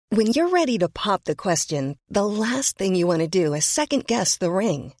When you're ready to pop the question, the last thing you want to do is second-guess the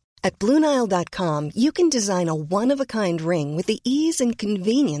ring. At BlueNile.com, you can design a one-of-a-kind ring with the ease and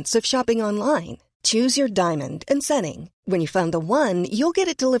convenience of shopping online. Choose your diamond and setting. When you find the one, you'll get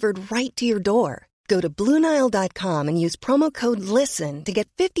it delivered right to your door. Go to BlueNile.com and use promo code LISTEN to get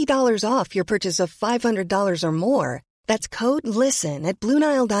 $50 off your purchase of $500 or more. That's code LISTEN at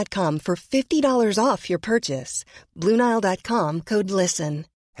BlueNile.com for $50 off your purchase. BlueNile.com, code LISTEN.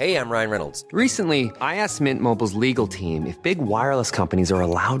 Hey, I'm Ryan Reynolds. Recently, I asked Mint Mobile's legal team if big wireless companies are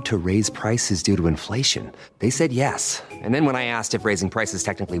allowed to raise prices due to inflation. They said yes. And then when I asked if raising prices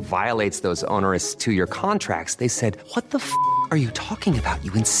technically violates those onerous two-year contracts, they said, "What the f*** are you talking about,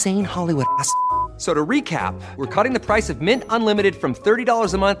 you insane Hollywood ass?" So to recap, we're cutting the price of Mint Unlimited from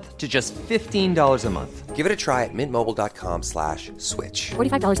 $30 a month to just $15 a month. Give it a try at mintmobile.com/switch.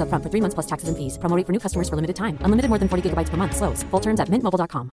 $45 up front for 3 months plus taxes and fees. Promo rate for new customers for limited time. Unlimited more than 40 gigabytes per month. Slows full terms at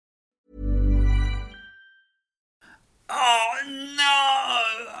mintmobile.com. Oh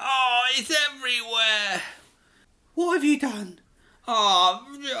no! Oh, it's everywhere! What have you done? Oh,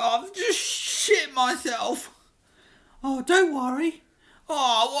 I've just shit myself. Oh, don't worry.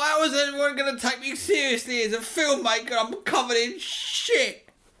 Oh, why was anyone going to take me seriously as a filmmaker? I'm covered in shit.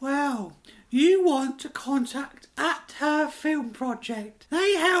 Well, you want to contact At Her Film Project.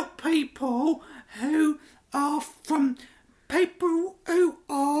 They help people who are from people who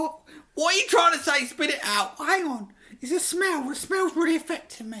are... What are you trying to say? Spit it out. Hang on. It's a smell. The smell's really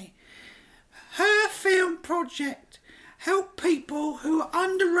affecting me. Her Film Project help people who are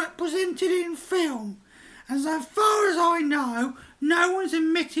underrepresented in film. And as far as I know, no one's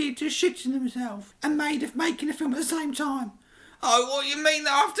admitted to shitting themselves and made of making a film at the same time. Oh, what you mean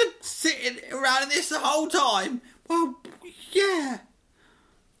that I have to sit around in this the whole time? Well, yeah.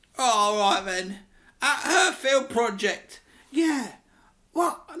 Oh, alright then. At Her Film Project. Yeah.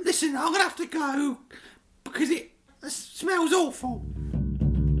 Well, listen, I'm going to have to go because it smells awful.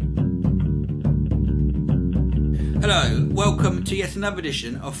 Hello, welcome to yet another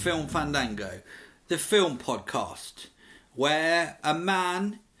edition of Film Fandango, the film podcast, where a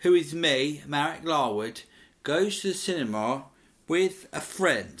man who is me, Marek Larwood, goes to the cinema with a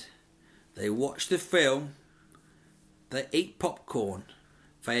friend. They watch the film, they eat popcorn,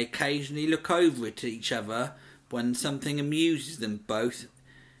 they occasionally look over at each other when something amuses them both,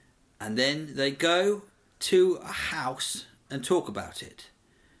 and then they go to a house and talk about it.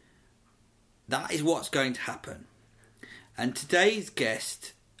 That is what's going to happen. And today's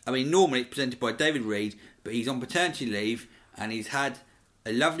guest, normally it's presented by David Reed, but he's on paternity leave and he's had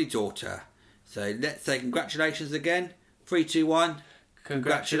a lovely daughter. So let's say congratulations again. 3, 2, 1.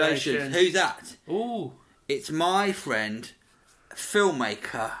 Congratulations. Who's that? Ooh. It's my friend,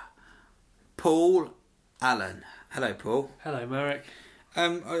 filmmaker, Paul Allen. Hello, Paul. Hello, Marek.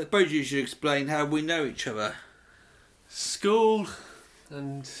 I suppose you should explain how we know each other. School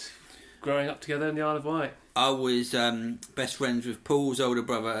and growing up together in the Isle of Wight. I was best friends with Paul's older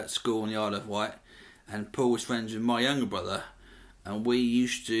brother at school in the Isle of Wight, and Paul was friends with my younger brother, and we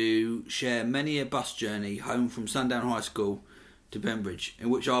used to share many a bus journey home from Sundown High School to Bembridge, in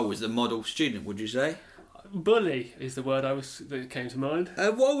which I was the model student, would you say? Bully is the word that came to mind.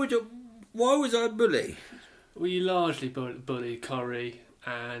 Why was I a bully? We largely bully Corrie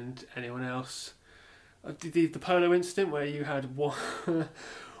and anyone else. The polo incident where you had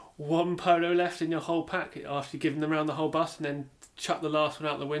one polo left in your whole pack after you've given them around the whole bus and then chuck the last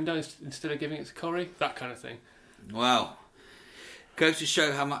one out the window instead of giving it to Corrie, that kind of thing. Wow. Goes to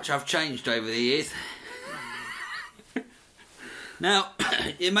show how much I've changed over the years. Now,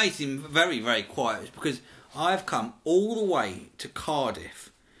 it may seem very, very quiet because I've come all the way to Cardiff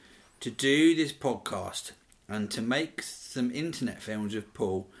to do this podcast and to make some internet films with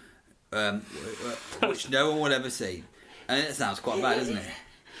Paul, which no one will ever see. And it sounds quite bad, doesn't it?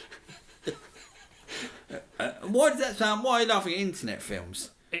 Why does that sound? Why are you laughing at internet films?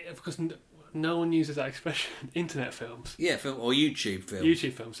 Because no one uses that expression. Internet films. Yeah, or YouTube films.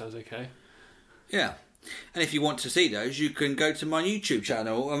 YouTube film sounds okay. Yeah. And if you want to see those, you can go to my YouTube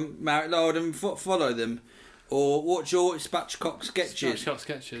channel, Marek Larwood, and follow them. Or watch your Spatchcock sketches. Spatchcock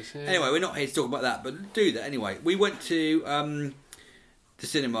sketches, yeah. Anyway, we're not here to talk about that, but do that anyway. We went to the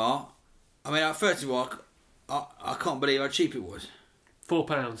cinema. First of all, I can't believe how cheap it was.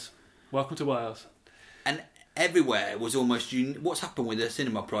 £4. Welcome to Wales. And everywhere was almost... What's happened with the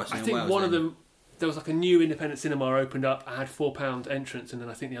cinema pricing in Wales? I think one of them... There was like a new independent cinema opened up. I had £4 entrance, and then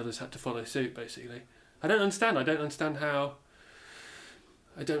I think the others had to follow suit, basically. I don't understand how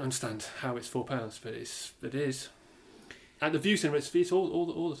it's £4, but it is. At the View Cinema, it's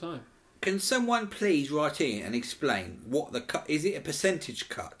all the time. Can someone please write in and explain what the cut is? It a percentage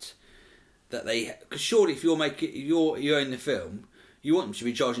cut that they? Because surely, if you own the film, you want them to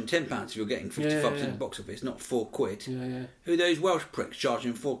be charging £10 if you're getting 55% of the box office, not £4. Yeah. Who are those Welsh pricks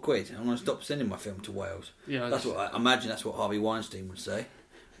charging £4? I want to stop sending my film to Wales. Yeah, that's what I imagine. That's what Harvey Weinstein would say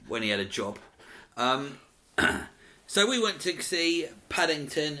when he had a job. So we went to see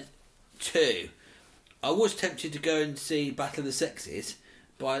Paddington 2. I was tempted to go and see Battle of the Sexes,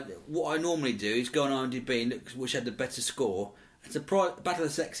 but what I normally do is go on IMDb and look which had the better score. And Battle of the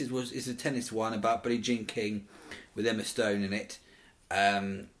Sexes is a tennis one about Billie Jean King with Emma Stone in it.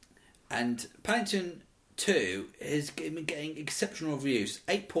 And Paddington 2 is getting exceptional reviews.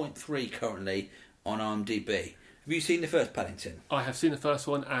 8.3 currently on IMDb. Have you seen the first Paddington? I have seen the first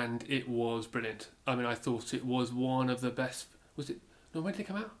one, and it was brilliant. I mean, I thought it was one of the best. Was it? No, when did it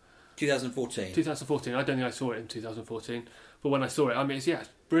come out? 2014. 2014. I don't think I saw it in 2014, but when I saw it, I mean, it's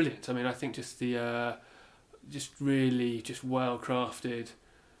brilliant. I mean, I think just the, just really, just well crafted,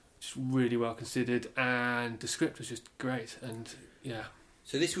 just really well considered, and the script was just great. And yeah.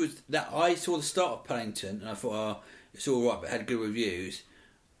 So this was that I saw the start of Paddington, and I thought, it's all right, but it had good reviews.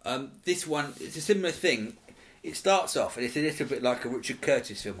 This one, it's a similar thing. It starts off, and it's a little bit like a Richard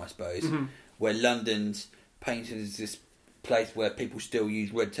Curtis film, I suppose, where London's painted as this place where people still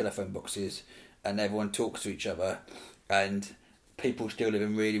use red telephone boxes and everyone talks to each other and people still live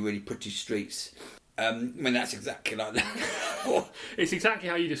in really, really pretty streets. I mean, that's exactly like that. It's exactly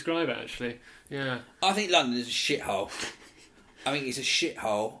how you describe it, actually. Yeah. I think London is a shithole. I think it's a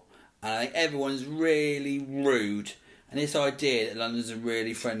shithole, and I think everyone's really rude. And this idea that London's a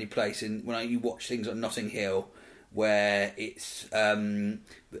really friendly place, and when you watch things like Notting Hill, where it's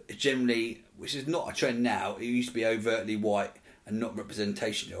generally, which is not a trend now, it used to be overtly white and not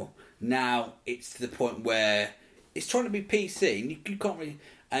representational. Now it's to the point where it's trying to be PC, and you can't really.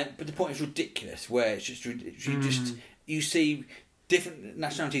 But the point is ridiculous, where it's just you see different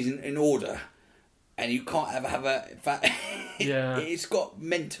nationalities in order, and you can't have a. In fact, it's got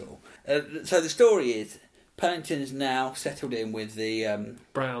mental. So the story is Paddington is now settled in with the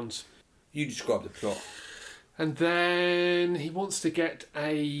Browns. You describe the plot. And then he wants to get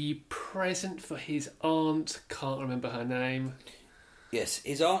a present for his aunt. Can't remember her name. Yes,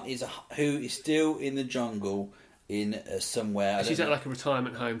 his aunt who is still in the jungle in somewhere. She's at like a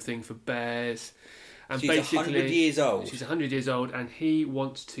retirement home thing for bears. And she's basically 100 years old. She's 100 years old, and he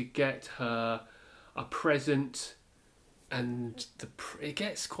wants to get her a present. And it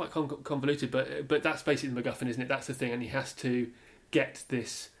gets quite convoluted, but that's basically the MacGuffin, isn't it? That's the thing, and he has to get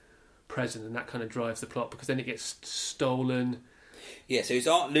this present, and that kind of drives the plot, because then it gets stolen. Yeah, so his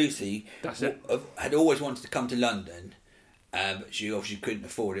Aunt Lucy had always wanted to come to London, but she obviously couldn't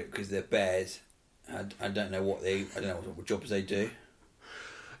afford it because they're bears. I don't know what jobs they do.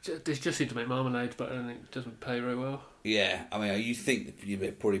 They just seem to make marmalade, but I don't think it doesn't pay very well. Yeah, I mean, you think that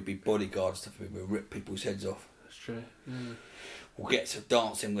you'd probably be bodyguards, stuff, would rip people's heads off. That's true. Yeah. We'll get to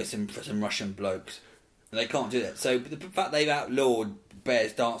dancing with some Russian blokes, and they can't do that. So the fact they've outlawed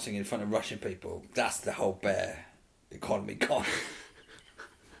bears dancing in front of Russian people, that's the whole bear economy gone.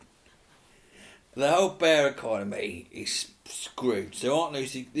 The whole bear economy is screwed. So Aunt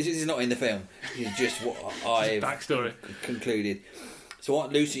Lucy, this is not in the film, this is just what I've backstory concluded. So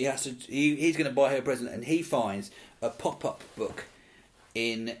Aunt Lucy he's going to buy her a present, and he finds a pop-up book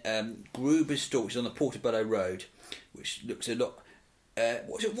in Gruber's store, which is on the Portobello Road, which looks a lot.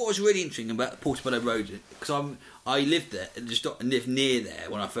 What was really interesting about Portobello Road, because I lived there and lived near there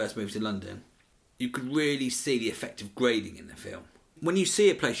when I first moved to London. You could really see the effect of grading in the film. When you see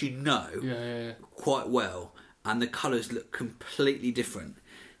a place you know quite well, and the colours look completely different,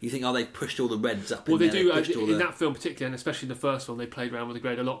 you think, they pushed all the reds up. Well, they do in that film particularly, and especially in the first one, they played around with the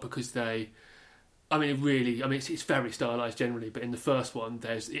grade a lot, because it's very stylised generally, but in the first one,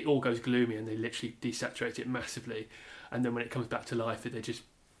 it all goes gloomy, and they literally desaturate it massively, and then when it comes back to life,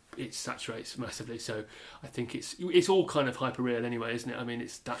 it saturates massively. So I think it's all kind of hyper real anyway, isn't it? I mean,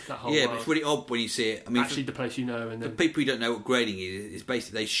 it's that whole yeah, world. But it's really odd when you see it. I mean, actually, the place you know, and then for people who don't know what grading is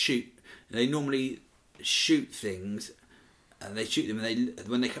basically they normally shoot things, and they shoot them, and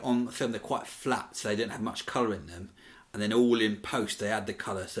when they on the film they're quite flat, so they don't have much colour in them. And then all in post they add the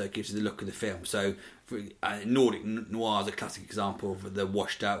colour, so it gives you the look of the film. So Nordic noir is a classic example of the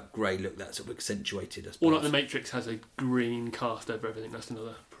washed out grey look that's sort of accentuated, I suppose. Or like The Matrix has a green cast over everything. That's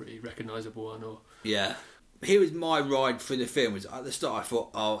another pretty recognisable one. Yeah. Here was my ride through the film. At the start I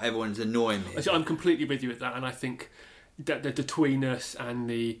thought, everyone's annoying me. I'm completely with you with that, and I think that the tweeness and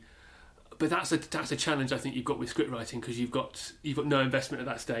the... But that's a challenge I think you've got with script writing, because you've got no investment at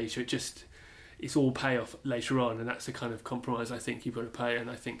that stage, so it's all payoff later on, and that's the kind of compromise I think you've got to pay.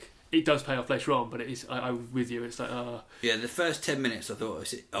 And I think it does pay off later on, but it is. I was with you. It's like, yeah. The first 10 minutes, I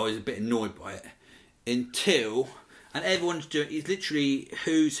thought I was a bit annoyed by it until, and everyone's doing. It's literally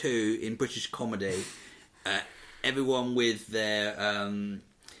who's who in British comedy. Everyone with their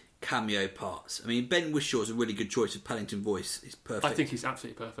cameo parts. I mean, Ben Wishaw's a really good choice of Paddington voice. He's perfect. I think he's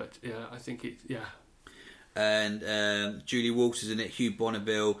absolutely perfect. Yeah, I think it. Yeah. And Julie Walters in it, Hugh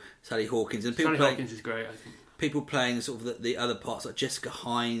Bonneville, Sally Hawkins, and people Sally Hawkins is great. I think people playing sort of the other parts, like Jessica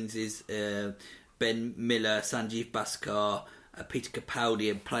Hines is Ben Miller, Sanjeev Bhaskar, Peter Capaldi,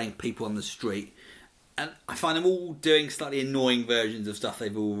 and playing people on the street. And I find them all doing slightly annoying versions of stuff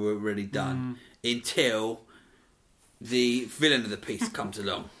they've already done until the villain of the piece comes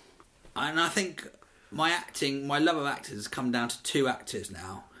along. And I think my love of actors has come down to two actors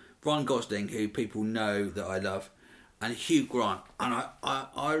now. Ryan Gosling, who people know that I love, and Hugh Grant. And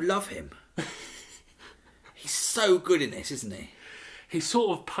I love him. He's so good in this, isn't he? He's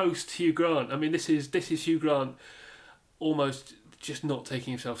sort of post Hugh Grant. I mean, this is Hugh Grant almost just not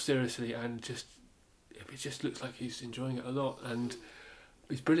taking himself seriously, and it just looks like he's enjoying it a lot, and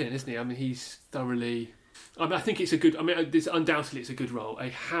he's brilliant, isn't he? I mean, he's thoroughly. I mean, I think it's a good. I mean, undoubtedly it's a good role. A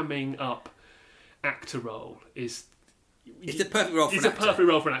hamming up actor role is. It's the perfect role for an actor. It's a perfect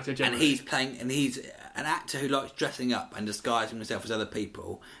role for an actor, generally. And he's an actor who likes dressing up and disguising himself as other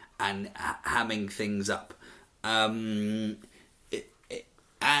people and hamming things up. And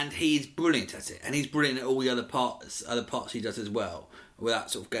he's brilliant at it, and he's brilliant at all the other parts he does as well, without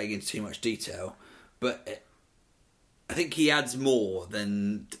sort of going into too much detail. But I think he adds more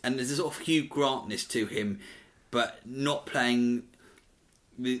than, and there's a sort of Hugh Grantness to him, but not playing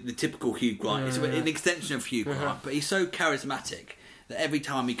the typical Hugh Grant. It's an extension of Hugh Grant, but he's so charismatic that every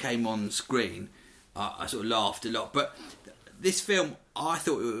time he came on screen, I sort of laughed a lot. But this film, I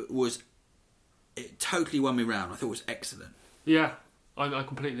thought it totally won me round. I thought it was excellent. Yeah, I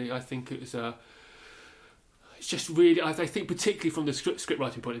completely. I think it was. It's just really. I think particularly from the script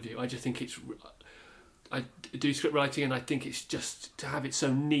writing point of view, I just think it's. I do script writing, and I think it's just to have it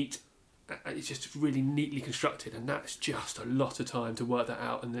so neat. It's just really neatly constructed, and that's just a lot of time to work that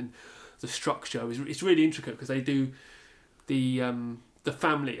out. And then the structure it's really intricate because they do the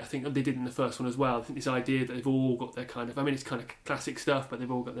family. I think they did in the first one as well. I think this idea that they've all got their kind of. I mean, it's kind of classic stuff, but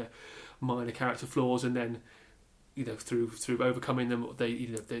they've all got their minor character flaws, and then through overcoming them,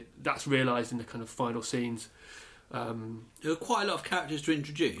 that's realised in the kind of final scenes. There were quite a lot of characters to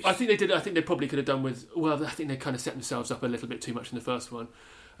introduce. I think they did. I think they probably could have done with. Well, I think they kind of set themselves up a little bit too much in the first one.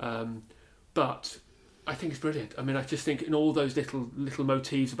 But I think it's brilliant. I mean, I just think in all those little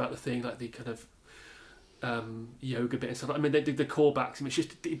motifs about the thing, like the kind of yoga bit and stuff. I mean, they did the callbacks. I mean,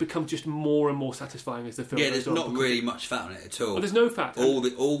 it becomes just more and more satisfying as the film. Yeah, there's not really much fat on it at all. Well, there's no fat. All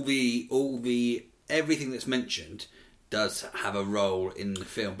the everything that's mentioned does have a role in the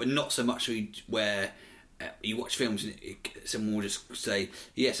film, but not so much where. You watch films and someone will just say,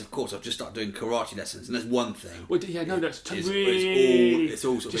 yes, of course, I've just started doing karate lessons, and that's one thing. Well, yeah, no, that's really... It's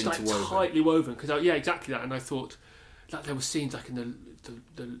all sort just of interwoven. Like tightly woven. Because, yeah, exactly that. And I thought that there were scenes like in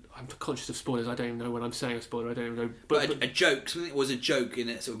the I'm conscious of spoilers. I don't even know when I'm saying a spoiler. I don't even know. But a joke, something that was a joke in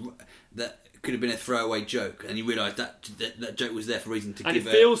it, sort of, that could have been a throwaway joke, and you realise that joke was there for a reason to and give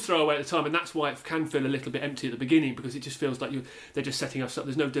it feels throwaway at the time, and that's why it can feel a little bit empty at the beginning, because it just feels like they're just setting us up.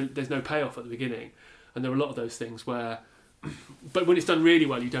 There's no payoff at the beginning. And there are a lot of those things where, but when it's done really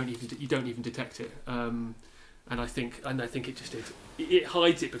well, you don't even detect it. And I think it just it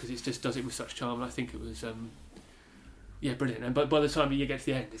hides it because it just does it with such charm. And I think it was brilliant. And by the time you get to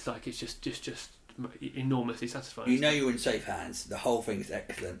the end, it's like it's just enormously satisfying. You know you're in safe hands. The whole thing is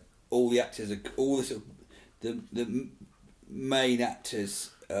excellent. All the actors the main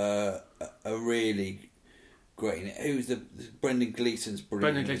actors are really great. Who's the Brendan Gleeson's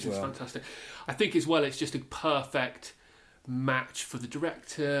brilliant. Brendan Gleeson's fantastic. I think as well it's just a perfect match for the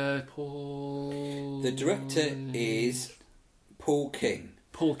director, Paul. The director is Paul King.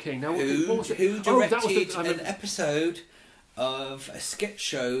 Paul King. Now, who directed an episode of a sketch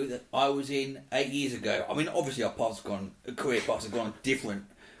show that I was in 8 years ago. I mean, obviously our career paths have gone different.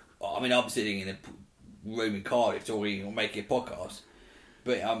 I mean, I'm sitting in a room in Cardiff talking or making a podcast.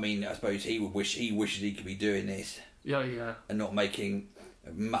 But I mean, I suppose he wishes he could be doing this. Yeah. And not making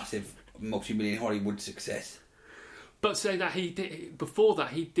a massive multi-million Hollywood success. But saying that he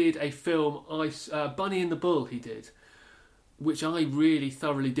did a film, Bunny and the Bull. He did, which I really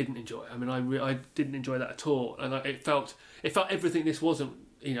thoroughly didn't enjoy. I mean, I didn't enjoy that at all, and it felt everything. This wasn't,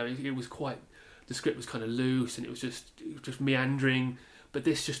 it was quite. The script was kind of loose, and it was just meandering. But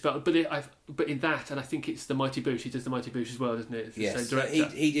this just felt, but in that, and I think it's the Mighty Boosh. He does the Mighty Boosh as well, doesn't it? It's the yes, same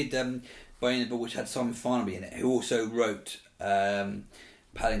director. He did Bunny and the Bull, which had Simon Farnaby in it, who also wrote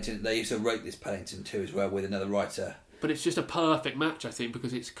Paddington. They used to write this Paddington 2 as well with another writer. But it's just a perfect match, I think,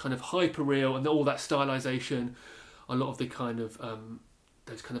 because it's kind of hyper real and all that stylisation, a lot of the kind of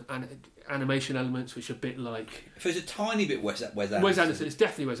those kind of animation elements, which are a bit like. If there's a tiny bit Wes Anderson. Wes Anderson, it's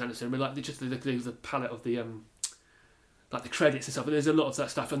definitely Wes Anderson. I mean, like just the palette of the like the credits and stuff. But there's a lot of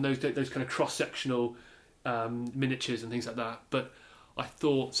that stuff and those kind of cross sectional miniatures and things like that. But I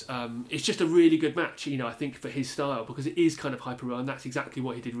thought it's just a really good match, I think, for his style, because it is kind of hyper real, and that's exactly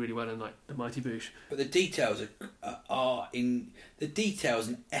what he did really well in like The Mighty Boosh. But the details are in the details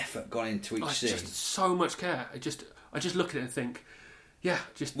and effort gone into each scene. Just so much care. I just look at it and think, yeah,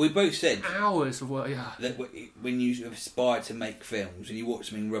 just we both said hours of work. Yeah, that when you aspire to make films and you watch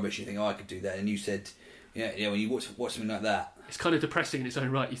something rubbish, you think, "Oh, I could do that," and you said, when you watch something like that, it's kind of depressing in its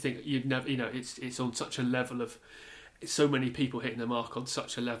own right. You think you'd never, it's on such a level of. So many people hitting the mark on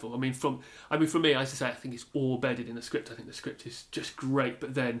such a level. For me, as I say, I think it's all bedded in the script. I think the script is just great,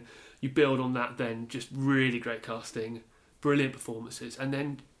 but then you build on that. Then just really great casting, brilliant performances, and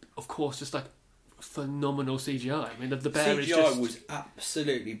then of course just like phenomenal CGI. I mean, the bear CGI was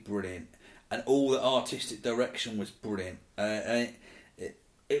absolutely brilliant, and all the artistic direction was brilliant. And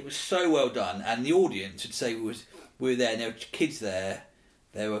it was so well done, and the audience would say we were there. And there were kids there,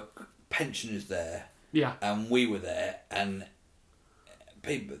 there were pensioners there. Yeah, and we were there, and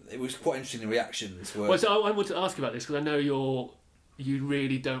people. It was quite interesting. The reactions were. Well, so I want to ask you about this because I know you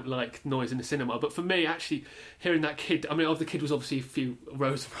really don't like noise in the cinema, but for me, actually, hearing that kid. I mean, the kid was obviously a few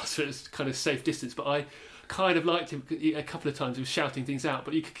rows from us, so it's kind of safe distance. But I kind of liked him a couple of times. He was shouting things out,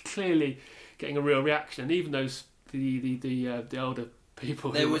 but you could clearly getting a real reaction. And even those the older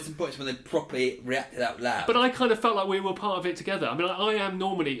people. There were some points when they properly reacted out loud. But I kind of felt like we were part of it together. I mean, I am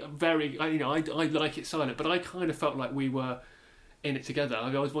normally very, I like it silent, but I kind of felt like we were in it together.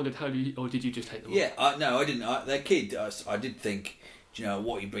 I always wondered or did you just hate them? Yeah, I didn't. Their kid, I did think,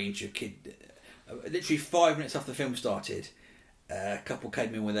 what you bring to your kid. Literally 5 minutes after the film started, a couple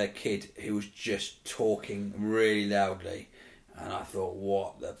came in with their kid who was just talking really loudly, and I thought,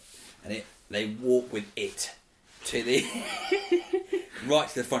 they walked with it to the right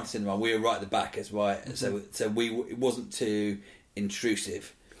to the front of the cinema. We were right at the back as well, so it wasn't too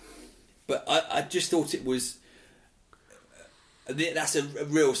intrusive. But I just thought it was. That's a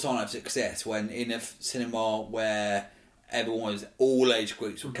real sign of success when in a cinema where all age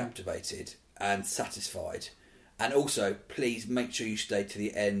groups were captivated and satisfied, and also please make sure you stay to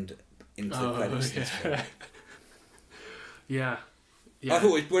the end into the credits. Yeah. I thought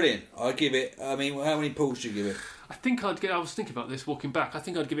it was brilliant. I'd give it. I mean, how many paws do you give it? I was thinking about this walking back. I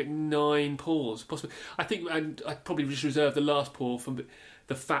think I'd give it 9 paws, possibly. I think, and I'd probably just reserve the last paw from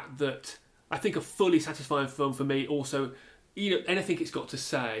the fact that I think a fully satisfying film for me also, anything it's got to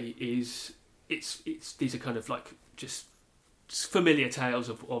say is it's these are kind of like just familiar tales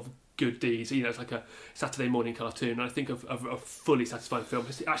of good deeds. It's like a Saturday morning cartoon. And I think of a fully satisfying film.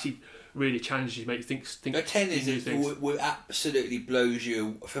 It actually really challenges you, makes you think. The 10 is absolutely blows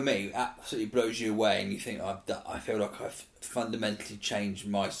you. For me, absolutely blows you away, and you think I feel like I've fundamentally changed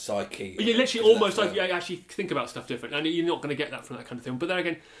my psyche. You literally almost like you actually think about stuff different, and you're not going to get that from that kind of film. But then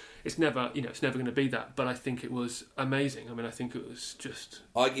again, it's never going to be that. But I think it was amazing. I mean, I think it was just.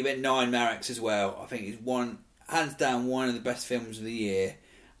 I give it 9 Mareks as well. I think it's hands down one of the best films of the year,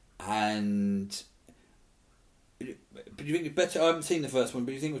 and. But do you think it's better? I haven't seen the first one,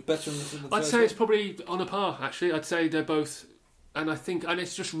 but do you think it was better than the first one? I'd say it's probably on a par, actually. I'd say they're both... And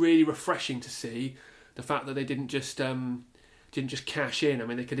it's just really refreshing to see the fact that they didn't just cash in. I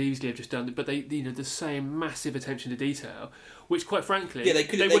mean, they could easily have just done it, but they, the same massive attention to detail, which, quite frankly,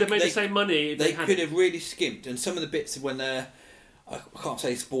 they would have made the same money if they could have really skimped. And some of the bits when they're... I can't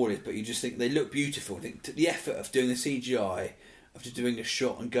say spoilers, but you just think they look beautiful. I think the effort of doing the CGI, of just doing a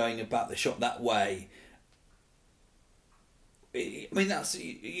shot and going about the shot that way... I mean, that's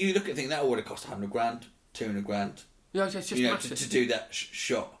you look at things that would have cost $100,000, $200,000. Yeah, it's just massive. To do that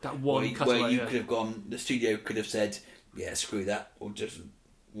shot. That one where you could have gone. The studio could have said, "Yeah, screw that," or just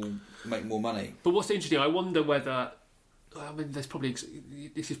we'll make more money. But what's interesting, I wonder whether. I mean, this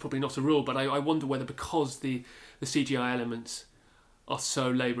is probably not a rule, but I wonder whether because the CGI elements are so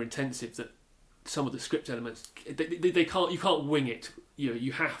labour intensive that some of the script elements they can't. You can't wing it.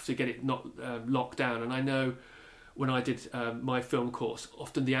 You have to get it not locked down. And I know. When I did my film course,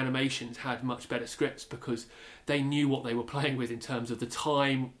 often the animations had much better scripts because they knew what they were playing with in terms of the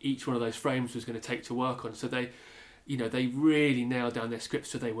time each one of those frames was going to take to work on. So they really nailed down their scripts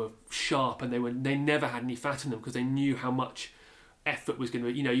so they were sharp and they never had any fat in them because they knew how much effort was going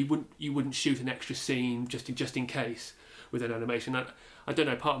to be. You wouldn't shoot an extra scene just in case. with an animation. I don't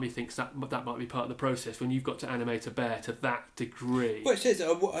know, part of me thinks that might be part of the process when you've got to animate a bear to that degree. Well, it says,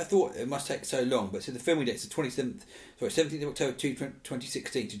 I thought it must take so long, but so the filming date's the 17th of October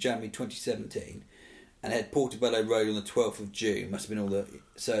 2016 to January 2017, and had Portobello Road on the 12th of June. Must have been all the...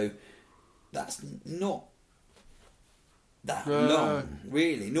 So that's not that long,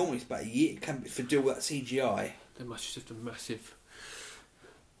 really. Normally it's about a year for do all that CGI. There must be just a massive...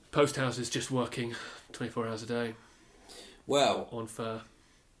 Post houses just working 24 hours a day. Well, on fur.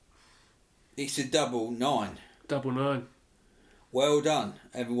 It's a double 9. Double 9. Well done,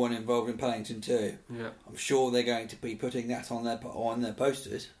 everyone involved in Paddington 2. Yeah. I'm sure they're going to be putting that on their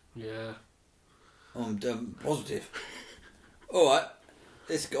posters. Yeah. I'm positive. All right,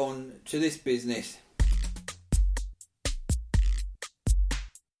 let's go on to this business.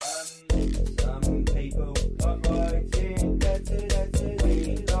 Some people are writing letters,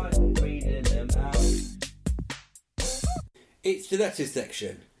 we like reading them out. It's the letters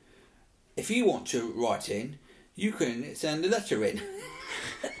section. If you want to write in, you can send a letter in.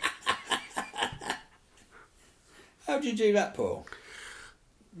 How do you do that, Paul?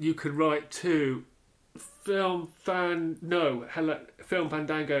 You could write to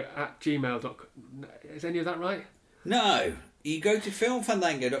filmfandango@gmail.com. Is any of that right? No. You go to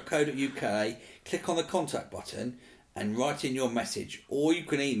filmfandango.co.uk, click on the contact button and write in your message. Or you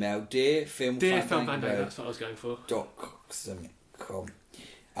can email Dear Filmfandango, that's what I was going for. .com.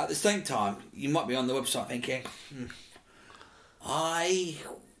 At the same time, you might be on the website thinking, I...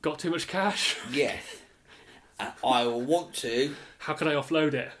 Got too much cash? Yes. I will want to... How can I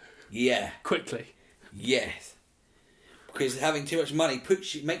offload it? Yeah. Quickly? Yes. Because having too much money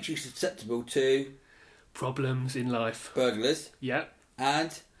makes you susceptible to... Problems in life. Burglars. Yeah.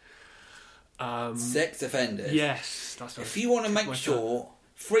 And... sex offenders. Yes. If you want to make sure,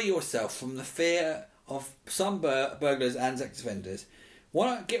 free yourself from the fear of some burglars and sex offenders, why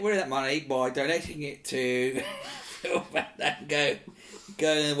not get rid of that money by donating it to Phil Fandango?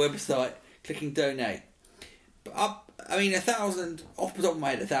 Go to the website, clicking donate. But £1,000, off the top of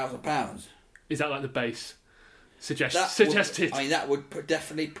my head, £1,000. Is that like the base? Suggested. That would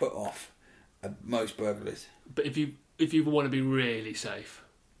definitely put off most burglars. But if you want to be really safe,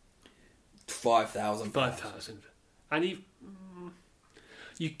 £5,000. £5,000, and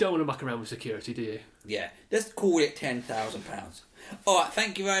you don't want to muck around with security, do you? Yeah, let's call it £10,000. All right,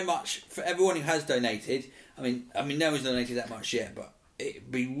 thank you very much for everyone who has donated. I mean, no one's donated that much yet, but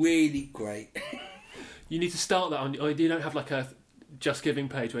it'd be really great. You need to start that on. Or you don't have like a Just Giving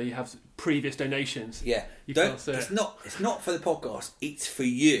page where you have previous donations. Yeah, it's not for the podcast. It's for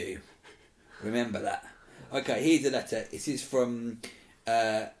you. Remember that. Okay, here's a letter. This is from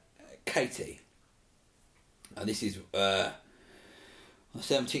Katie. And this is on the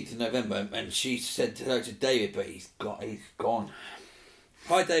 17th of November, and she said hello to David, but he's gone.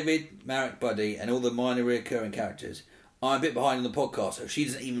 Hi David, Marek, Buddy, and all the minor recurring characters. I'm a bit behind on the podcast, so she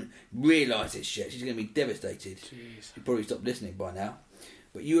doesn't even realise this shit. She's going to be devastated. Jeez. She'll probably stop listening by now.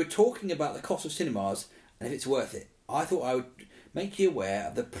 But you were talking about the cost of cinemas and if it's worth it. I thought I would make you aware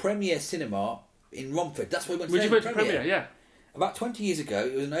of the Premier Cinema in Romford. That's where we went to the Premier, yeah. About 20 years ago,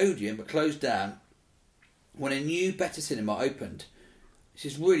 it was an Odeon, but closed down when a new, better cinema opened. This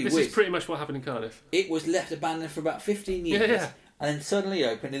is really weird. This is pretty much what happened in Cardiff. It was left abandoned for about 15 years and then suddenly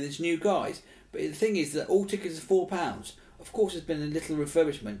opened in its new guise. But the thing is that all tickets are £4. Of course, there's been a little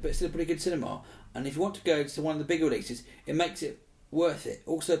refurbishment, but it's still a pretty good cinema. And if you want to go to one of the bigger releases, it makes it worth it.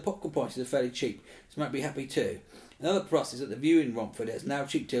 Also, popcorn prices are fairly cheap, so you might be happy too. Another plus is that the View in Romford has now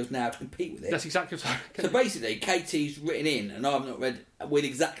cheap deals now to compete with it. That's exactly what So basically, Katie's written in, and I've not read with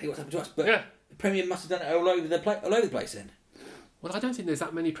exactly what's happened to us, but the Premier must have done it all over the place then. Well, I don't think there's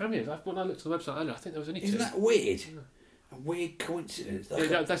that many premieres. When I looked at the website earlier, I think there was only 2. Isn't that weird? Yeah. A weird coincidence.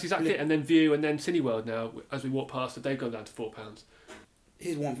 That's exactly it. And then View and then Cineworld now, as we walk past it, they've gone down to £4.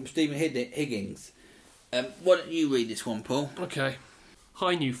 Here's one from Stephen Higgins. Why don't you read this one, Paul? Okay.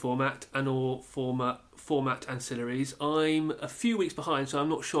 Hi, new format and all format ancillaries. I'm a few weeks behind, so I'm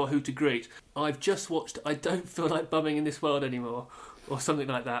not sure who to greet. I've just watched I Don't Feel Like Bumming in This World Anymore, or something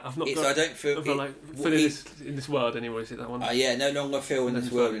like that. I don't feel like feeling in this world anymore. Is it that one? Yeah, no longer feel in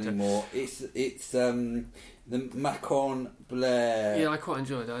this world anymore. It's the Macron Blair. Yeah, I quite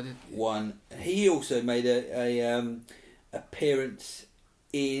enjoyed it. I did. One. He also made a appearance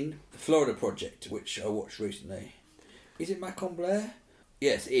in the Florida Project, which I watched recently. Is it Macron Blair?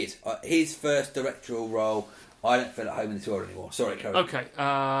 Yes, it is. His first directorial role. I don't feel at home in this world anymore. Sorry, Karen. Okay.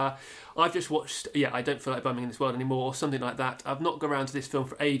 I've just watched, I Don't Feel Like Bumming in This World Anymore, or something like that. I've not gone around to this film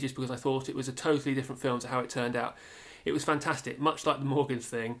for ages because I thought it was a totally different film to how it turned out. It was fantastic. Much like the Morgans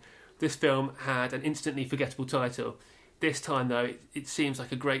thing, this film had an instantly forgettable title. This time, though, it seems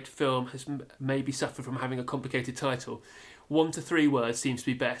like a great film has maybe suffered from having a complicated title. 1 to 3 words seems to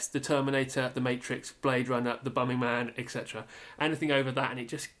be best. The Terminator, The Matrix, Blade Runner, The Bumming Man, etc. Anything over that, and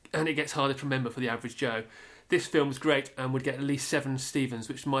it gets harder to remember for the average Joe. This film's great and would get at least 7 Stevens,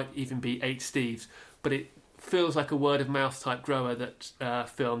 which might even be 8 Steves. But it feels like a word-of-mouth type grower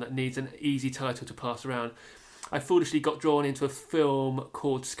film that needs an easy title to pass around. I foolishly got drawn into a film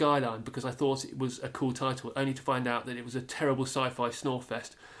called Skyline because I thought it was a cool title, only to find out that it was a terrible sci-fi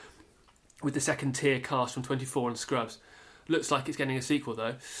snorefest with the second-tier cast from 24 and Scrubs. Looks like it's getting a sequel,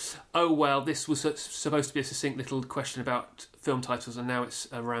 though. Oh well, this was supposed to be a succinct little question about film titles, and now it's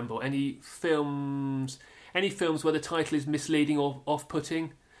a ramble. Any films where the title is misleading or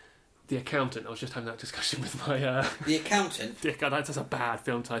off-putting? The Accountant. I was just having that discussion with my... The Accountant? That's a bad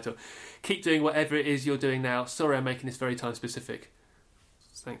film title. Keep doing whatever it is you're doing now. Sorry I'm making this very time-specific.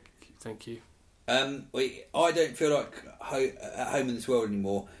 Thank you. I don't feel like at home in this world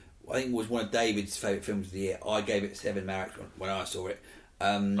anymore. I think it was one of David's favourite films of the year. I gave it 7 Mareks when I saw it.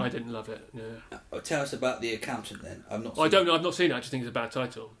 I didn't love it. Yeah. Tell us about The Accountant then. I've not seen it. I just think it's a bad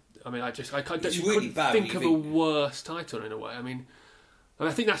title. I mean, I couldn't think of a worse title in a way. I mean, I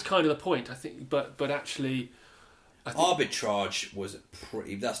think that's kind of the point. I think, but actually, Arbitrage was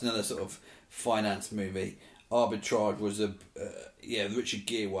that's another sort of finance movie. Arbitrage was the Richard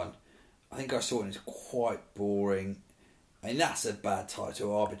Gere one. I think I saw it and it's quite boring. I mean, that's a bad title,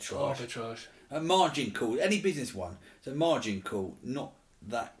 Arbitrage. Margin Call, any business one. So Margin Call, not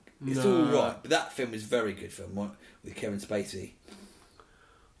that. It's all right, but that film is a very good film with Kevin Spacey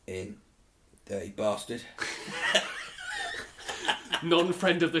in Dirty Bastard.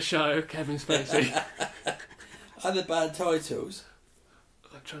 Non-friend of the show, Kevin Spacey. Other bad titles?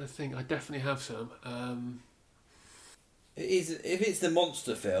 I'm trying to think. I definitely have some. If it's the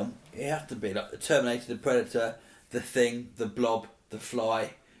monster film, it has to be like The Terminator, The Predator, The Thing, The Blob, The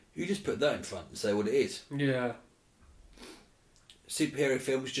Fly. You just put that in front and say what it is. Yeah. Superhero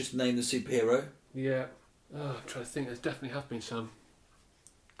films, just name the superhero. Yeah. Oh, I'm trying to think. There definitely have been some.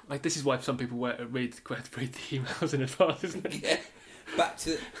 Like, this is why some people read the emails in advance, isn't it? Yeah.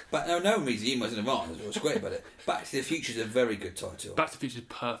 No one reads the emails in advance. What's great about it? Back to the Future is a very good title. Back to the Future is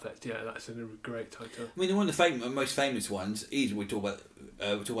perfect. Yeah, that's a great title. I mean, one of the most famous ones is we talk about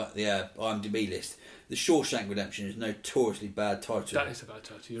the IMDb list. The Shawshank Redemption is a notoriously bad title. That is a bad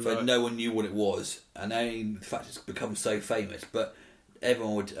title. You're right. right. No one knew what it was, and only the fact it's become so famous. But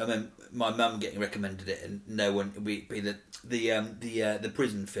everyone would. I mean, my mum getting recommended it, and no one would be the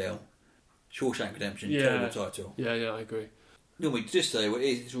prison film, Shawshank Redemption. Terrible title. Yeah, I agree. We just say what it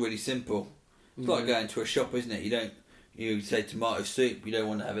is. It's really simple. It's like going to a shop, isn't it? You say tomato soup. You don't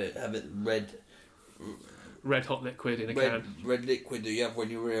want to have it red hot liquid in a can. Red liquid that you have when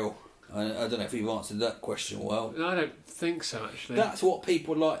you're ill. I don't know if you've answered that question well. No, I don't think so, actually. That's what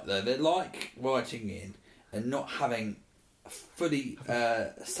people like, though. They like writing in and not having a fully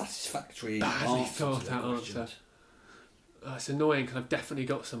satisfactory badly thought out answer. It's annoying because I've definitely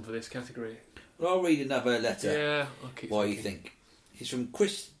got some for this category. Well, I'll read another letter. Yeah, I'll keep What do you think? It's from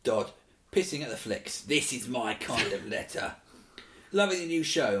Chris Dodd, pissing at the flicks. This is my kind of letter. Loving the new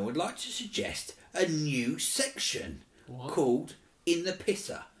show and would like to suggest a new section called In the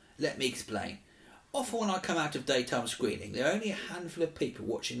Pisser. Let me explain. Often when I come out of daytime screening, there are only a handful of people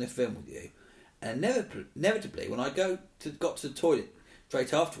watching the film with you. And inevitably, when I got to the toilet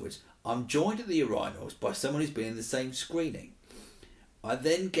straight afterwards, I'm joined at the urinals by someone who's been in the same screening. I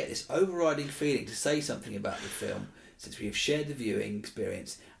then get this overriding feeling to say something about the film, since we have shared the viewing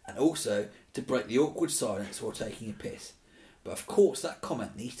experience, and also to break the awkward silence while taking a piss. But of course that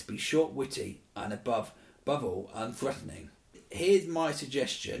comment needs to be short, witty, and above all, unthreatening. Here's my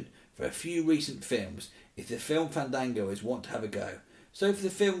suggestion for a few recent films if the film Fandangoers want to have a go. So for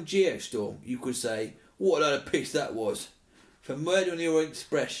the film Geostorm, you could say, what a load of piss that was. For Murder on the Orient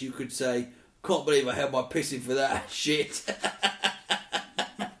Express, you could say, can't believe I held my pissing for that shit.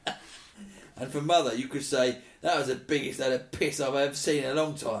 And for Mother, you could say, that was the biggest load of piss I've ever seen in a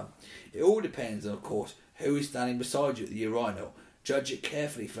long time. It all depends, of course, who is standing beside you at the urinal. Judge it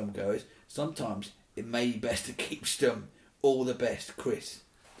carefully, filmgoers. Sometimes it may be best to keep stum. All the best, Chris.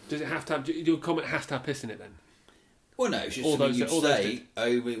 Does it have to have... Your comment has to have piss in it, then? Well, no, it's just something you'd say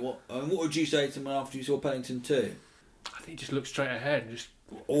over... What would you say to someone after you saw Paddington 2? I think just look straight ahead and just...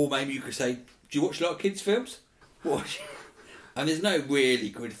 Or maybe you could say, do you watch a lot of kids' films? What? And there's no really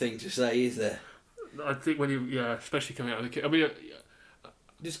good thing to say, is there? I think when you... Yeah, especially coming out of the kid... I mean...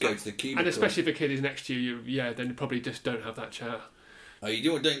 Just go to the cubicle. And especially if a kid is next to you, then you probably just don't have that chat. Oh,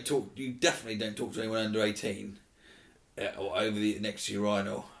 you definitely don't talk to anyone under 18 or over the next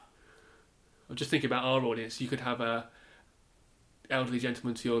urinal. I'm just thinking about our audience. You could have a elderly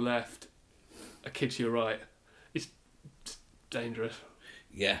gentleman to your left, a kid to your right. It's dangerous.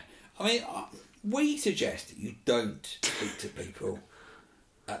 Yeah. I mean, we suggest that you don't speak to people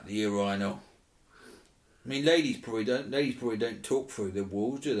at the urinal. I mean, ladies probably don't talk through the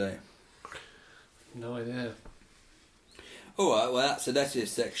walls, do they? No idea. Alright, well that's the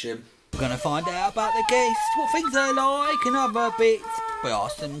letters section. We're going to find out about the guests, what things they like and other bits. We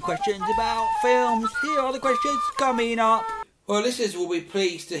ask them questions about films. Here are the questions coming up. Well, listeners will be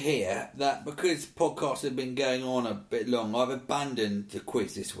pleased to hear that because podcasts have been going on a bit long, I've abandoned the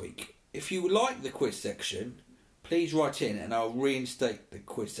quiz this week. If you like the quiz section, please write in and I'll reinstate the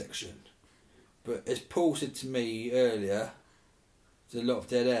quiz section. But as Paul said to me earlier, there's a lot of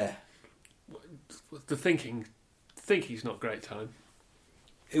dead air. The thinking's not great time.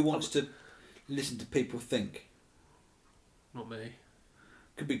 Who wants to listen to people think? Not me.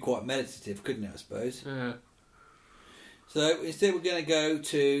 Could be quite meditative, couldn't it, I suppose? Yeah. So instead we're going to go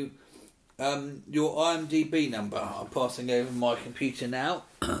to your IMDb number. I'm passing over my computer now.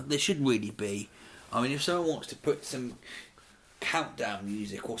 There should really be. I mean, if someone wants to put some countdown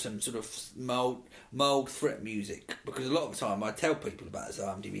music or some sort of mild threat music, because a lot of the time I tell people about this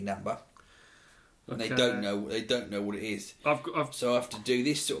IMDb number and they don't know what it is. So I have to do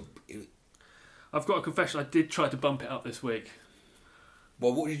this sort of. I've got a confession. I did try to bump it up this week.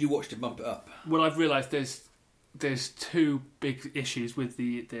 Well, what did you watch to bump it up? Well, I've realised there's two big issues with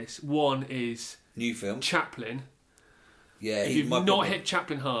this. One is new film Chaplin. Yeah, if you've not hit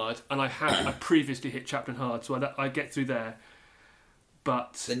Chaplin hard, and I previously hit Chaplin hard, so I get through there.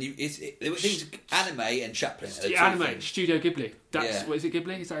 But then things anime and Chaplin. Anime, Studio Ghibli. What is it?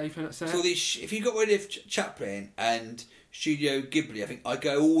 Ghibli? Is that how you pronounce it? So if you got rid of Chaplin and Studio Ghibli, I think I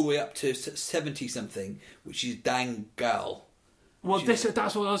go all the way up to 70 something, which is Dangal. Well, that's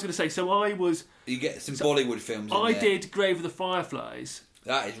what I was going to say. So you get some Bollywood films. I did Grave of the Fireflies.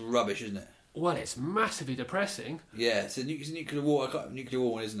 That is rubbish, isn't it? Well, it's massively depressing. Yeah, it's a nuclear war. Nuclear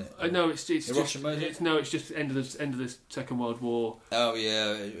war, isn't it? No, it's Hiroshima, it's just end of the Second World War. Oh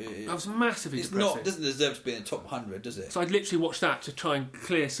yeah, that was massively depressing. It doesn't deserve to be in the top 100, does it? So I'd literally watched that to try and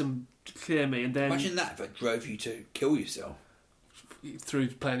clear me, and then imagine that if it drove you to kill yourself through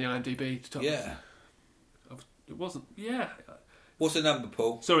playing the IMDb. Yeah, it wasn't. Yeah. What's the number,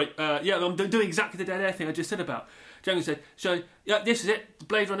 Paul? Sorry. I'm doing exactly the dead air thing I just said about. Django said, "So yeah, this is it.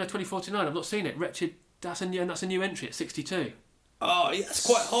 Blade Runner 2049. I've not seen it. Wretched. That's a new entry at 62. Oh, yeah, that's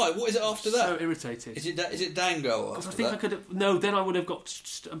quite high. What is it after that? So irritated. Is it Dango? Because I think I could have. No, then I would have got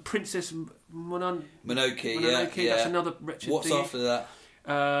Princess Mononoke. Yeah. That's another wretched. What's thingy. After that?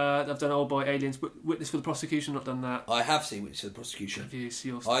 I've done Old Boy, Aliens, Witness for the Prosecution. Not done that. I have seen Witness for the Prosecution.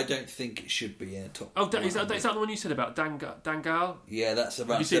 I don't think it should be in a top. Oh, is that the one you said about Dangal? Yeah, that's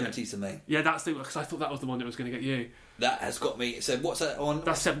around 70 to me. Yeah, that's because I thought that was the one that was going to get you. That has got me. So what's that on?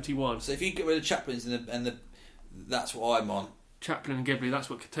 That's 71. So if you get rid of Chaplin's and that's what I'm on. Chaplin and Ghibli, that's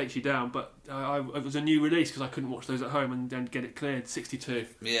what takes you down. But it was a new release because I couldn't watch those at home and then get it cleared. 62.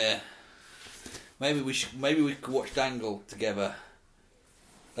 Yeah. Maybe we could watch Dangle together.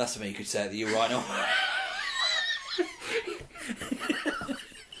 That's something you could say at the urinal. Do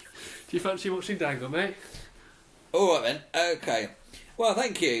you fancy watching Dangle, mate? All right then. Okay. Well,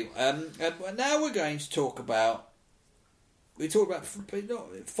 thank you. Now we're going to talk about. We talked about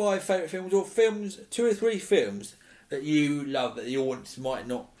 5 favourite films or films, 2 or 3 films that you love that the audience might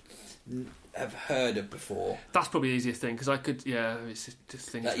not have heard of before. That's probably the easiest thing because I could. Yeah, it's just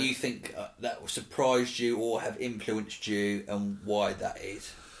things that you think that surprised you or have influenced you, and why that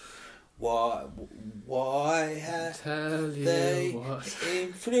is. Why have they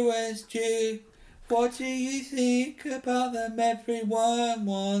influenced you? What do you think about them? Everyone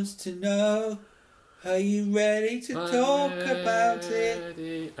wants to know. Are you ready to talk about it?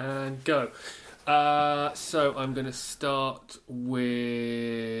 Ready and go. So I'm going to start with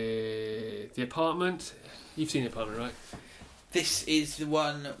The Apartment. You've seen The Apartment, right? This is the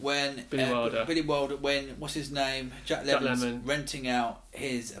one when Billy Wilder, when what's his name, Jack Lemmon's renting out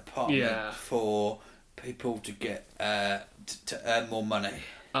his apartment for people to get to earn more money.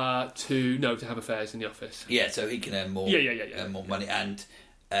 To have affairs in the office. Yeah, so he can earn more. Earn more money and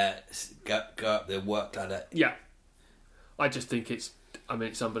go up the work ladder. Yeah, I just think it's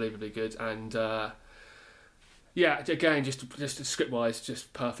unbelievably good, and again, just script wise,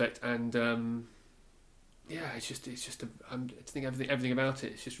 just perfect, and. It's just. I think everything about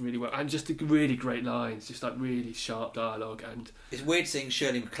it is just really well, and just really great lines, just like really sharp dialogue, and it's weird seeing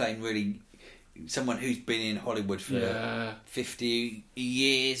Shirley MacLaine, really someone who's been in Hollywood for 50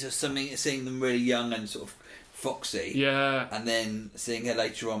 years or something, seeing them really young and sort of Foxy. Yeah. And then seeing her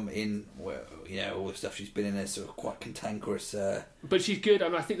later on in, well, you know, all the stuff she's been in, there sort of quite cantankerous. But she's good. I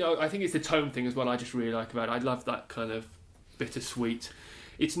mean, I think it's the tone thing as well. I just really like about it. I love that kind of bittersweet.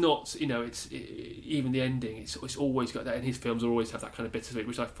 It's not, you know, even the ending. It's always got that. And his films always have that kind of bittersweet,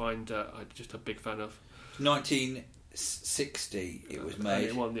 which I find I'm just a big fan of. 1960, it was made. And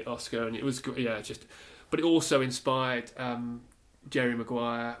it won the Oscar, and it was just. But it also inspired Jerry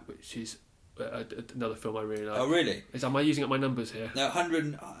Maguire, which is another film I really like. Oh, really? Am I using up my numbers here? No,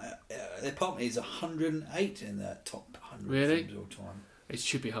 100. The apartment is 108 in the top 100 really? films of all time. It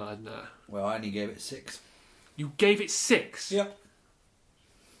should be higher than that. Well, I only gave it 6. You gave it 6? Yep.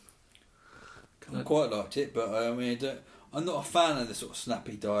 I quite liked it, but I mean, I'm not a fan of the sort of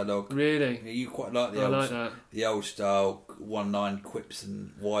snappy dialogue. Really? You quite like the old style, one-line quips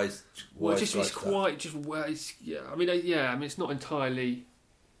and wise. Well, it's quite just. Well, it's, yeah. I mean, it's not entirely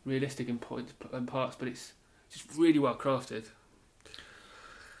realistic in points and parts, but it's just really well crafted.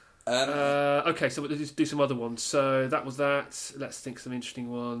 Okay, so let's just do some other ones. So that was that. Let's think some interesting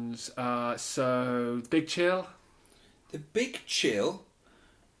ones. So The Big Chill. The Big Chill.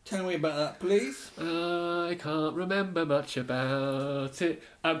 Tell me about that, please. I can't remember much about it.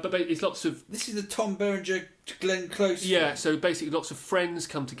 But it's lots of... This is the Tom Berenger, Glenn Close Yeah, film. so basically lots of friends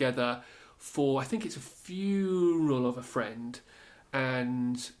come together for... I think it's a funeral of a friend.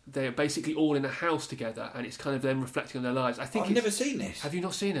 And they're basically all in a house together. And it's kind of them reflecting on their lives. I've never seen this. Have you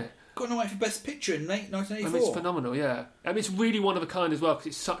not seen it? Got an away for Best Picture in 1984. I mean, it's phenomenal, yeah. I mean, it's really one of a kind as well, because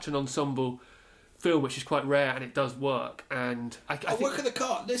it's such an ensemble film, which is quite rare, and it does work. And I think look at the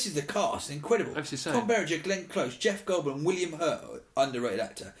cast. This is the cast, incredible. Tom Berenger, Glenn Close, Jeff Goldblum, William Hurt, underrated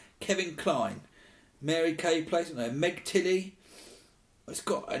actor, Kevin Kline, Mary Kay Place, Meg Tilly. It's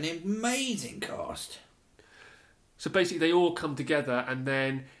got an amazing cast. So basically, they all come together, and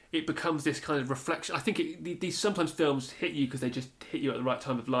then it becomes this kind of reflection. I think these sometimes films hit you because they just hit you at the right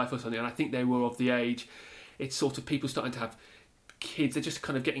time of life or something. And I think they were of the age. It's sort of people starting to have kids. They're just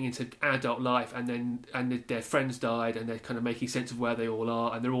kind of getting into adult life, and their friends died, and they're kind of making sense of where they all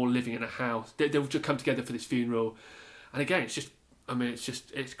are, and they're all living in a house. They'll just come together for this funeral, and again, it's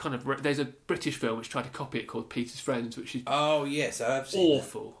kind of. There's a British film which tried to copy it called Peter's Friends, which is I have seen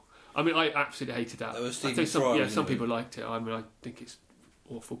awful. That. I mean, I absolutely hated that. That was I think some people liked it. I mean, I think it's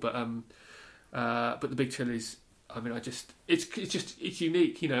awful, but The Big Chill is. I mean, it's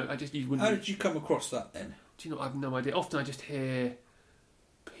unique. You know, you wouldn't. How did you come across that then? Do you know? I have no idea. Often I just hear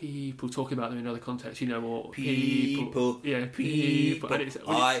people talking about them in other contexts, you know, or people. Yeah, people.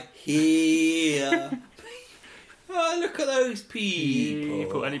 I hear. Oh, look at those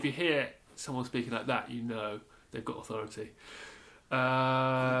people. And if you hear someone speaking like that, you know they've got authority.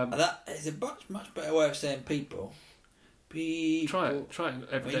 That is a much better way of saying people. People. Try it.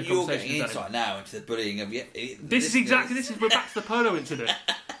 Everyday I mean, you're getting insight now into the bullying of we're back to the polo incident.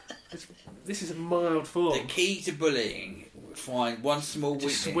 This is a mild form. The key to bullying: find one small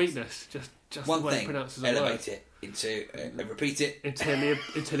weakness, sweetness, just one the way thing, it pronounces elevate it into, repeat it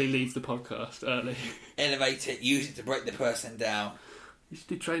until he leaves the podcast early. Elevate it, use it to break the person down. You should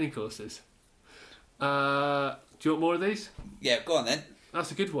do training courses. Do you want more of these? Yeah, go on then.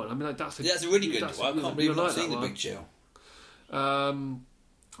 That's a good one. I mean, that's a really good one. I can't believe I've not seen The Big Chill.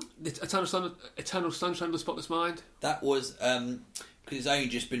 Eternal Sunshine of the Spotless Mind. That was because it's only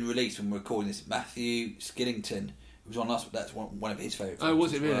just been released when we're recording this. Matthew Skillington was on us, but that's one of his favourite films. Oh,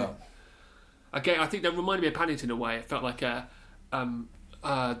 was it really? Well. Again, I think that reminded me of Paddington in a way. It felt like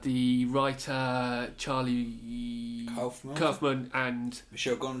the writer Charlie Kaufman and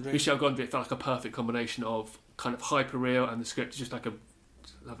Michel Gondry. It felt like a perfect combination of kind of hyper real, and the script is just like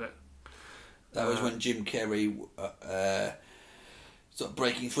love it. That was when Jim Carrey sort of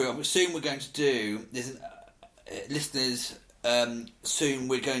breaking through. Soon we're going to do listeners. Soon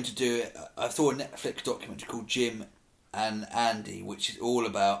we're going to do. I saw a Netflix documentary called Jim and Andy, which is all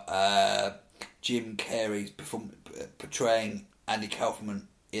about Jim Carrey's portraying Andy Kaufman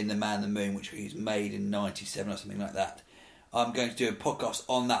in The Man in the Moon, which was made in '97 or something like that. I'm going to do a podcast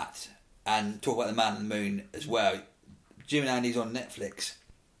on that and talk about The Man in the Moon as well. Jim and Andy's on Netflix,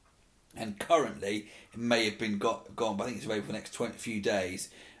 and currently it may have been gone, but I think it's available for the next few days.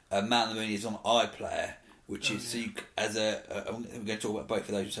 Man in the Moon is on iPlayer, which is so you, we're going to talk about both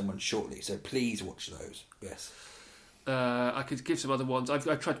of those with someone shortly. So please watch those. Yes. I could give some other ones. I've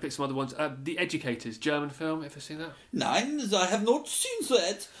tried to pick some other ones. The Educators, German film. Ever seen that? Nein, I have not seen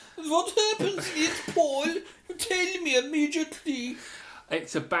that. What happens in it, Paul? Tell me immediately.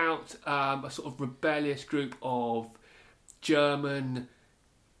 It's about a sort of rebellious group of German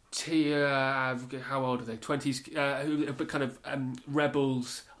how old are they? 20s, but kind of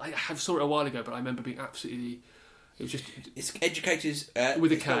rebels. I saw it a while ago, but I remember being absolutely. It was just. It's educators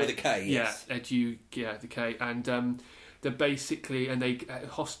with a K. With a K, yes. The K, and they're basically, and they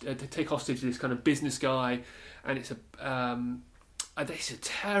take hostage this kind of business guy, and it's a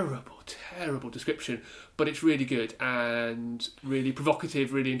terrible description, but it's really good and really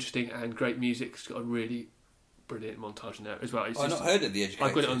provocative, really interesting, and great music. It's got a really brilliant montage in there as well. I've not heard of The Educators.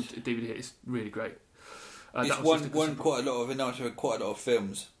 I've got it on DVD. It's really great. It's won quite a lot of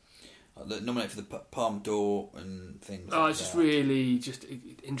films that nominated for the Palme d'Or and things. Oh, it's just really just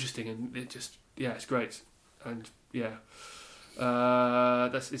interesting, and it just it's great, and is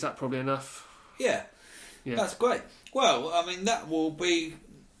that probably enough? Yeah, that's great. Well, I mean, that will be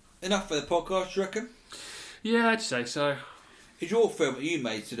enough for the podcast, do you reckon? Yeah, I'd say so. Is your film that you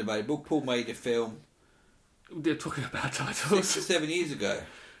made still available? Paul made a film. They're talking about titles 6 or 7 years ago.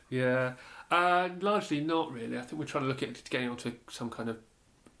 Yeah, largely not really. I think we're trying to look at getting onto some kind of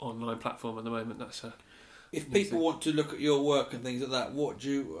online platform at the moment. If people want to look at your work and things like that, what do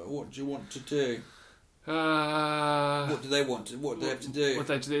you want to do? What do they want to? What do they have to do? What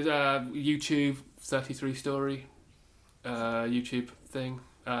they have to do? YouTube 33 Story. YouTube thing,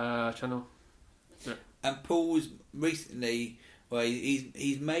 channel. Yeah. And Paul's recently,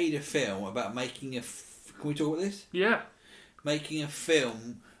 he's made a film about making a. Can we talk about this? Yeah. Making a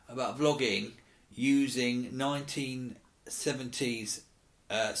film about vlogging using 1970s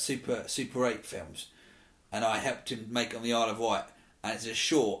Super 8 films, and I helped him make it on the Isle of Wight, and it's a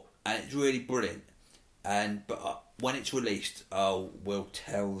short, and it's really brilliant. But when it's released, we'll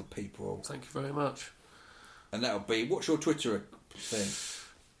tell the people. Thank you very much. And that'll be, what's your Twitter thing?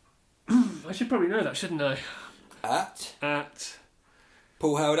 I should probably know that, shouldn't I? At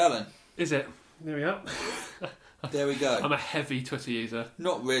Paul Howard Allen. Is it? There we are. There we go. I'm a heavy Twitter user.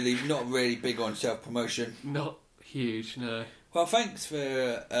 Not really big on self-promotion. Not huge, no. Well, thanks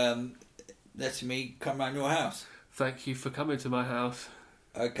for letting me come round your house. Thank you for coming to my house.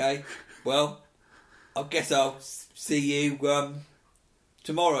 Okay. Well, I guess I'll see you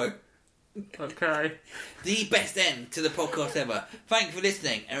tomorrow. Okay. The best end to the podcast ever. Thank you for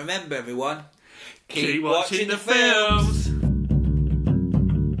listening, and remember, everyone, keep watching the films.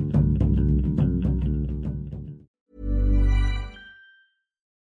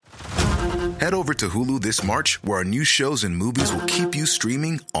 Head over to Hulu this March, where our new shows and movies will keep you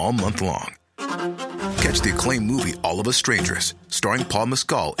streaming all month long. Catch the acclaimed movie All of Us Strangers, starring Paul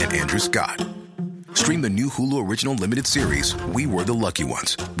Mescal and Andrew Scott. Stream the new Hulu original limited series, We Were the Lucky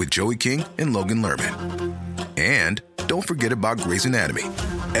Ones, with Joey King and Logan Lerman. And don't forget about Grey's Anatomy.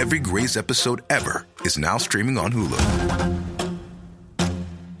 Every Grey's episode ever is now streaming on Hulu.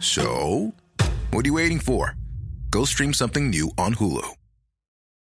 So, what are you waiting for? Go stream something new on Hulu.